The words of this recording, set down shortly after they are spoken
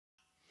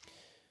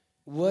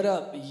What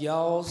up,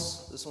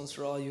 y'alls? This one's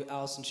for all you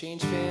Alice in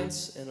Chains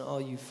fans and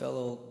all you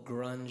fellow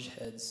grunge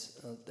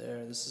heads out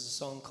there. This is a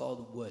song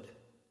called Wood.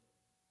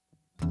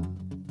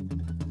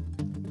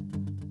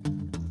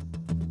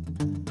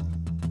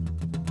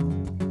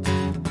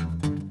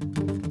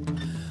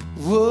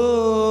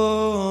 Whoa.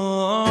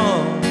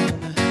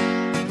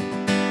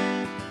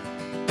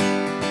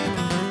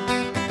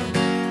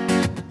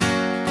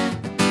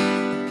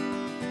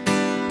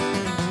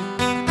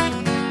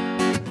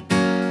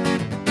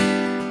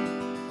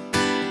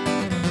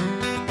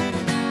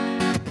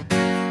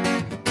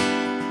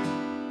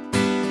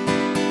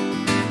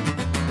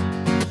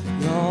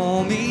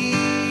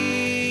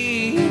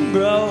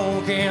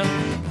 Broken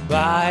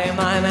by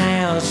my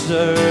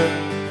master,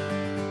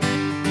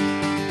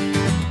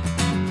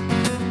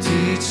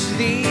 teach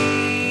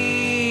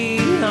thee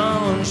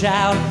on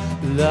child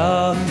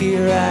love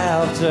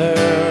hereafter,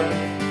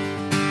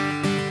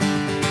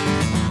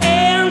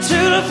 into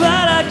the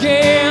flood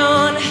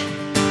again,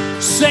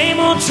 same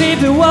old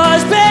trip it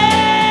was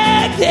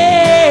back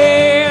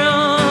then.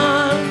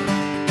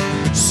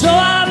 So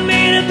I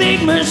made a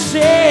big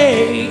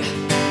mistake,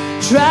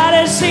 try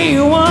to see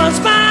once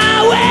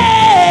my way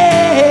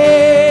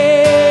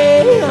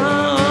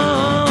on.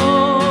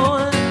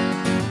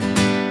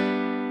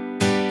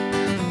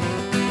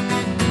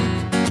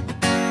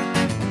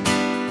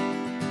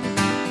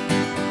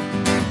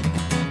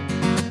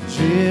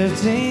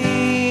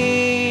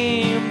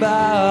 Drifting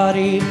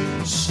body,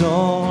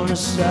 soul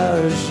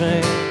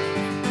searching,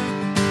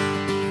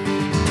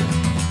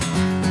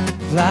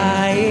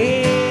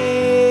 flying,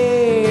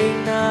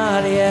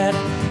 not yet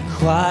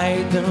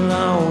quite the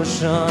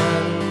notion,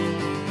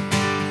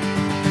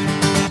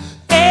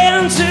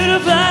 into the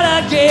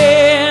flood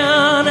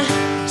again,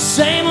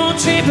 same old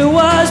trip it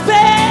was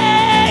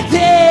back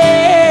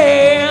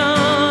then.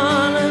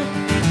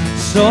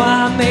 So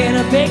I made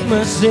a big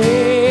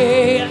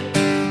mistake,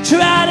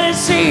 try to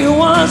see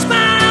once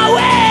my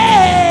way.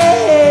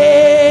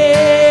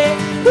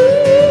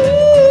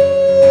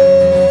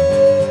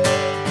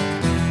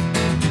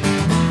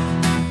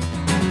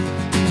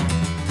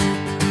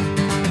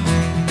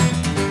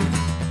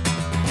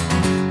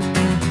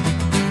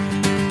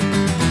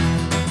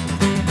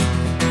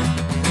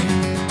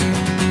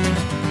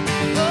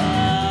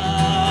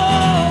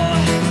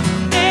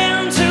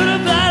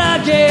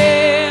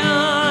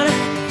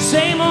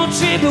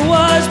 It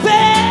was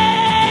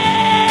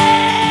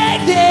back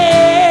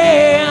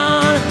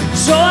then,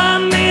 so I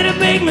made a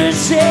big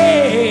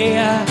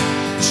mistake,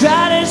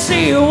 try to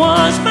see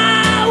once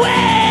my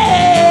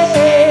way.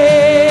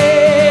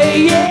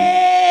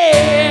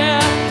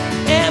 Yeah,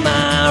 am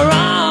I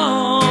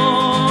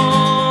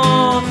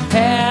wrong?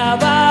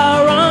 Have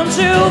I run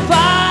too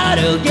far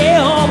to get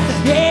home?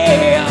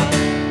 Yeah,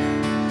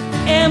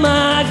 am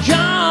I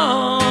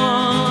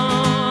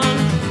gone?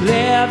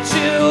 Left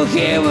you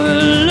here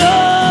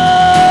alone?